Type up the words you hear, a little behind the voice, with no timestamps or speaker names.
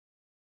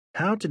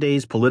How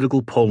Today's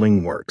Political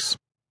Polling Works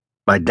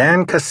by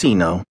Dan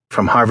Cassino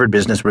from Harvard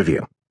Business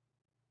Review.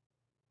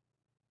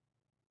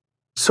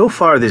 So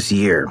far this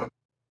year,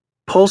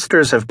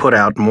 pollsters have put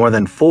out more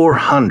than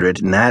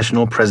 400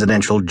 national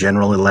presidential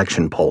general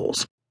election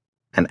polls,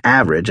 an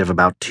average of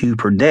about 2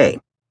 per day.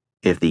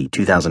 If the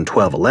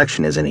 2012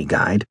 election is any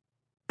guide,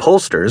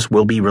 pollsters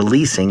will be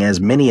releasing as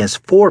many as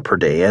 4 per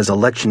day as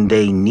Election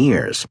Day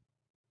nears.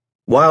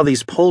 While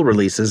these poll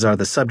releases are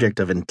the subject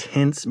of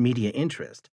intense media interest,